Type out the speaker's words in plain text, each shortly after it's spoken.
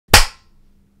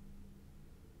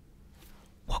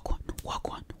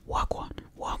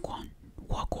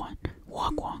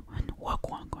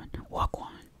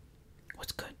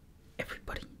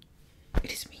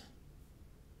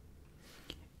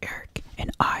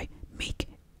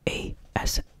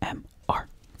ASMR.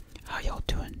 How y'all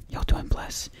doing? Y'all doing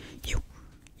blessed? You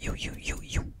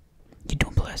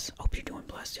doing blessed? Hope you're doing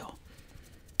blessed, y'all.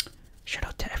 Shout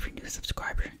out to every new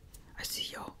subscriber. I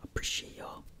see y'all. Appreciate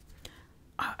y'all.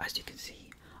 As you can see,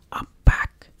 I'm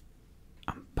back.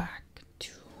 I'm back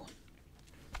to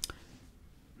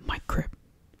my crib.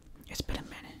 It's been a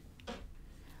minute.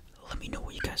 Let me know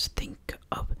what you guys think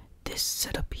of this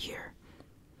setup here.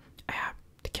 I have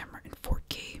the camera in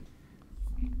 4K.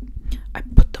 I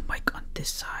put the mic on this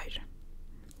side.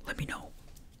 Let me know.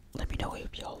 Let me know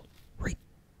if y'all rate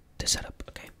the setup.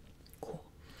 Okay, cool.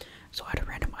 So I had a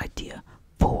random idea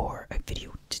for a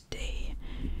video today,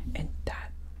 and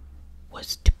that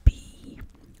was to be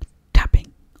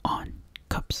tapping on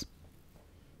cups.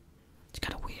 It's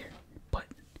kind of weird, but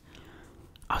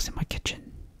I was in my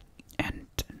kitchen and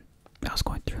I was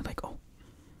going through like, oh,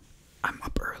 I'm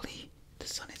up early, the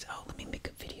sun is out, let me make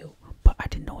a video. But I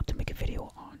didn't know what to make a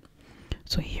video on.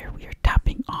 So here we are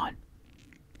tapping on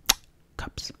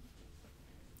cups.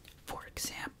 For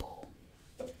example,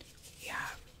 we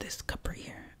have this cup right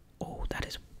here. Oh, that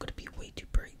is gonna be way too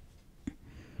bright.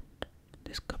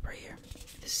 This cup right here,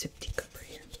 this sip tea cup right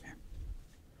here.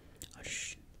 I'll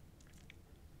just,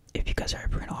 if you guys are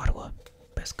ever in Ottawa,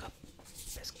 best cup,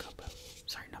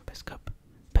 sorry, not best cup,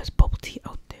 best bubble tea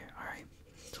out there. All right,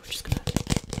 so we're just gonna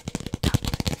tap on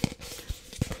it.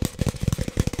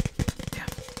 Yeah,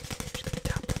 we're just gonna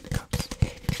tap on the cups.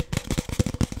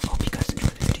 Hope you guys enjoy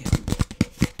the video.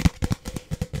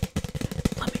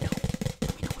 Let me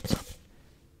know what's up.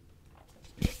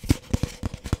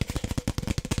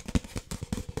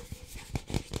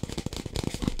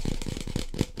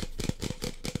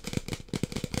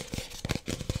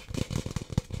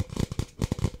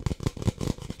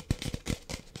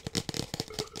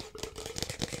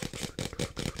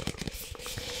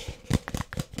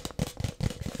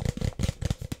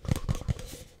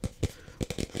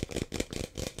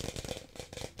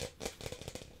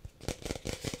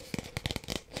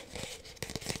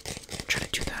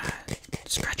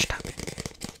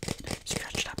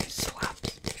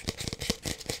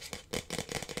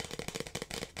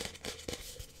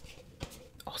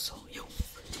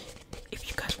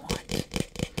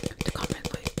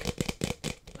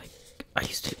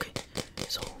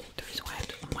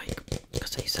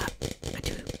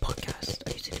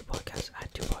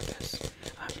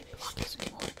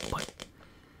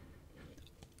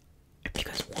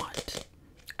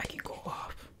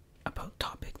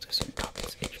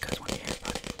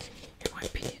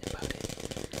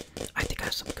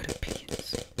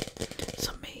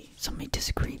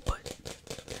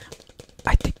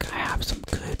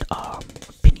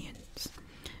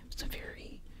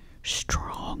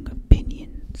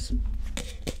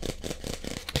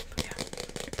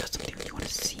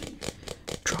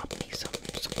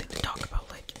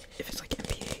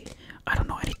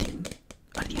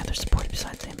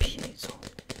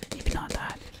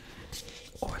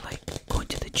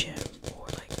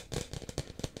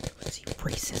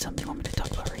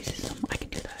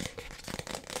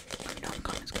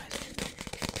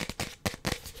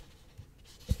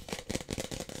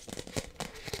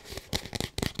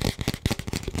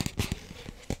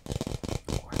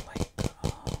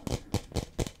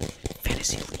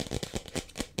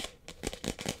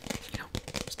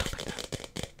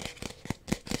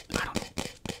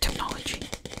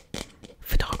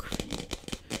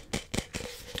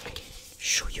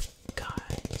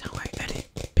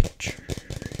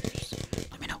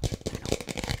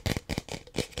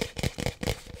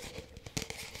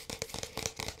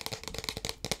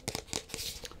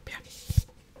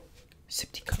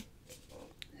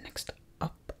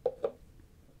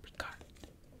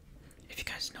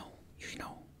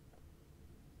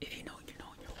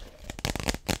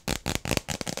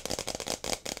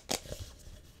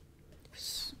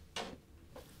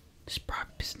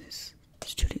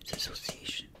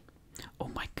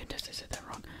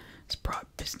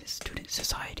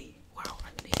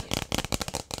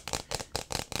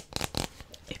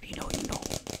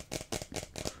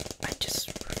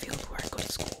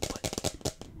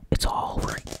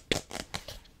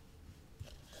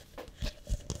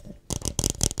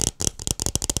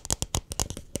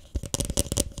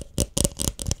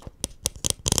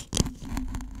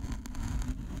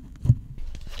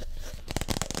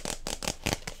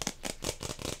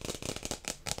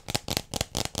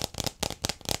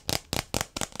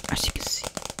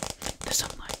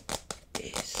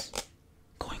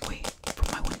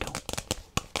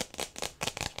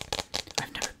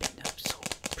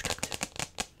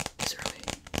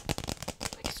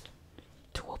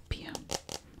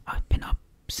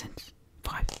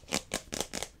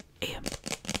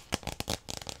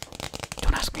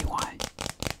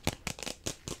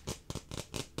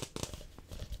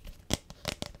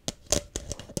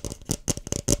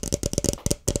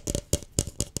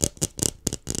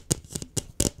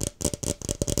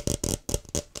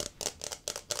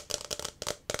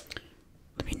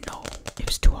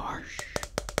 harsh.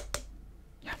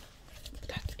 Yeah,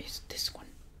 that is this one.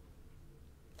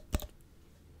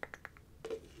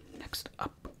 Next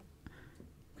up,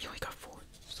 we only got 4,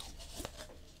 so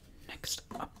next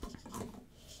up, we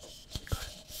got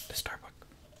the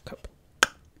Starbucks cup.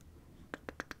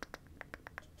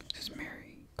 This is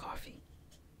Mary Coffee.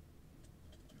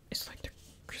 It's like the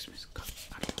Christmas cup.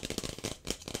 I don't know.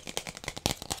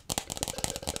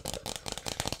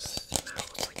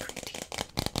 Smells like green tea.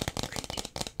 Green tea.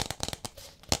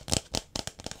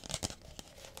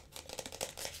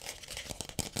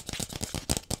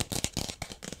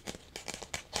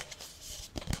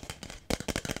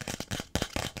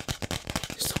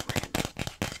 It's so random.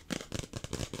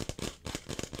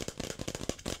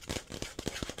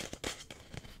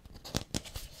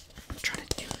 I'm trying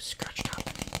to do scratch top.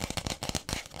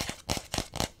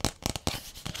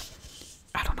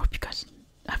 I don't know if you guys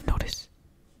have noticed,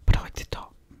 but I like to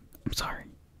talk. I'm sorry.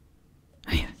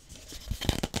 Yeah.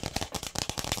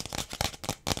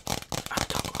 I'll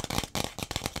talk a lot.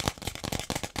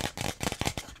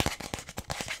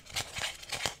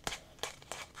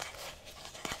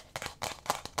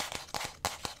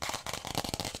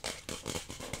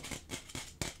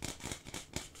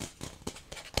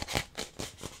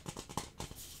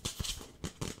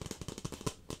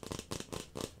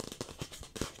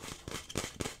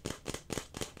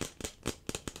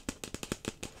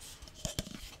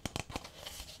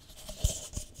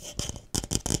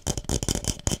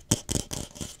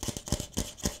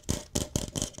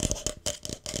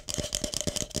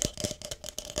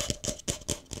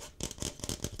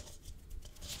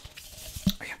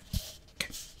 Oh yeah.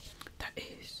 Okay. That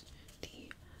is the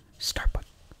Starbucks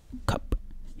cup.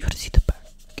 You want to see the back?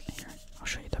 Here, I'll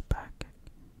show you the back.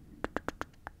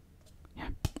 Yeah,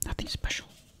 nothing special.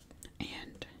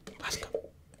 And last cup.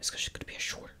 This is going to be a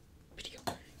short video,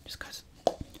 just because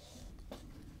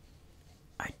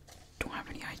I don't have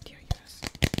any idea, guys.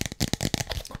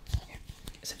 Here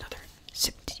is another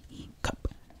sip tea cup,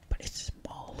 but it's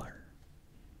smaller.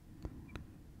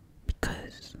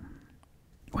 Because,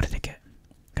 what did I get?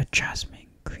 Got jasmine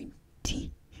green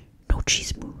tea, no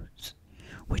cheese mousse,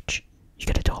 which you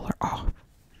get $1 off,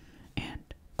 and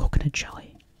coconut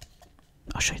jelly.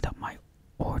 I'll show you that my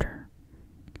order.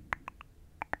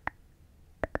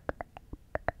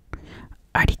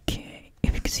 I can't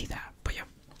if you can see that, but yeah,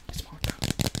 it's small cup,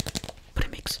 but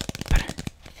it makes better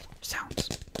sounds.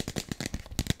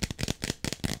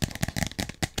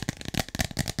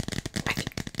 I think,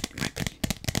 in my opinion.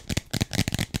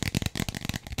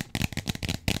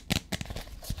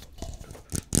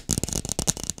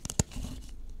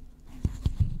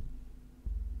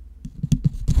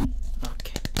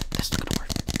 Okay, that's not gonna work.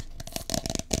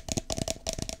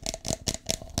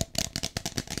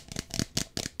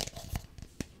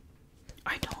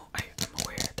 I know, I'm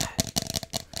aware that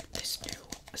this new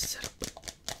setup,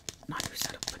 not new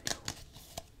setup, but new,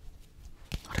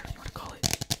 whatever you want to call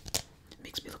it,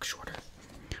 makes me look shorter.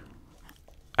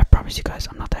 I promise you guys,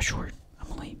 I'm not that short.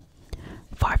 I'm only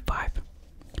 5'5".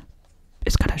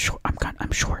 It's kind of short.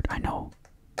 I'm short, I know,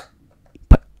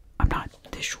 but I'm not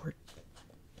this short.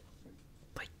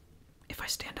 Like, if I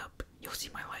stand up, you'll see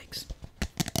my legs.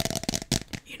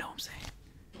 You know what I'm saying?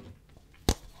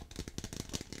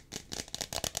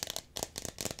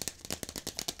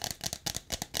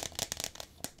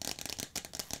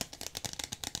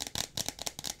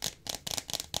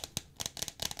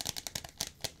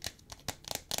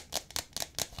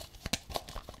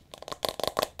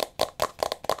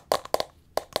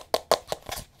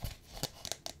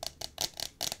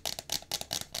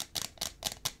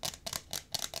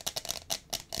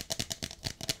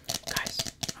 Guys,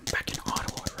 I'm back in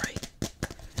Ottawa, right?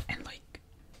 And like,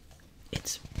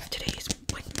 today is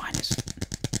like minus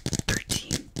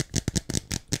 13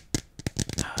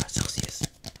 Celsius.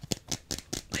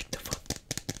 Like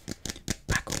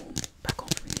back home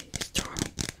for me is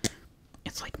Toronto.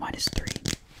 It's like minus 3.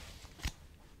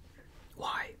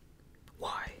 Why?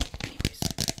 Anyways.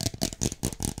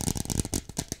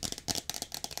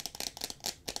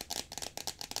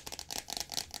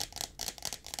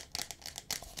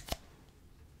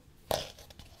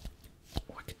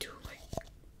 Or I could do like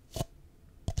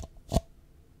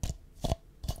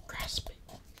grasping.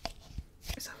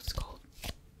 Is that what it's called?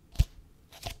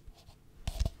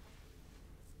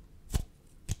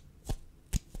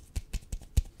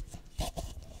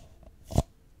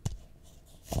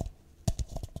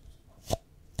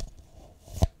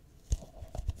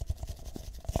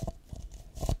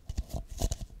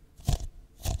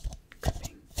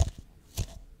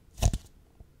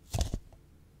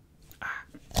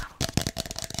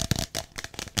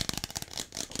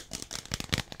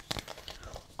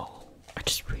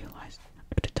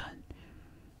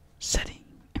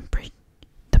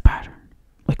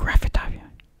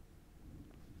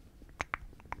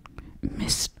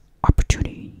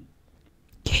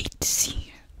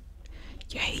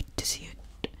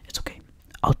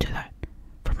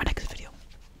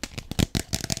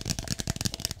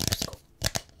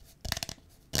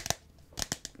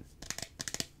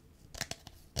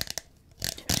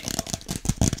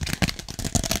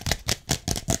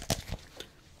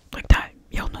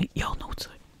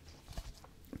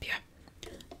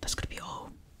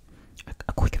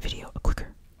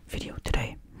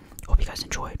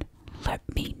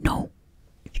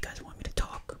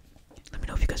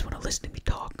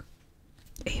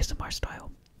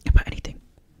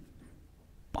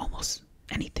 almost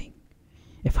anything.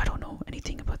 If I don't know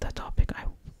anything about that topic, I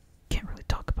can't really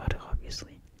talk about it,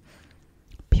 obviously.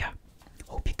 But yeah,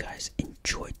 hope you guys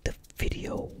enjoyed the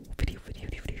video.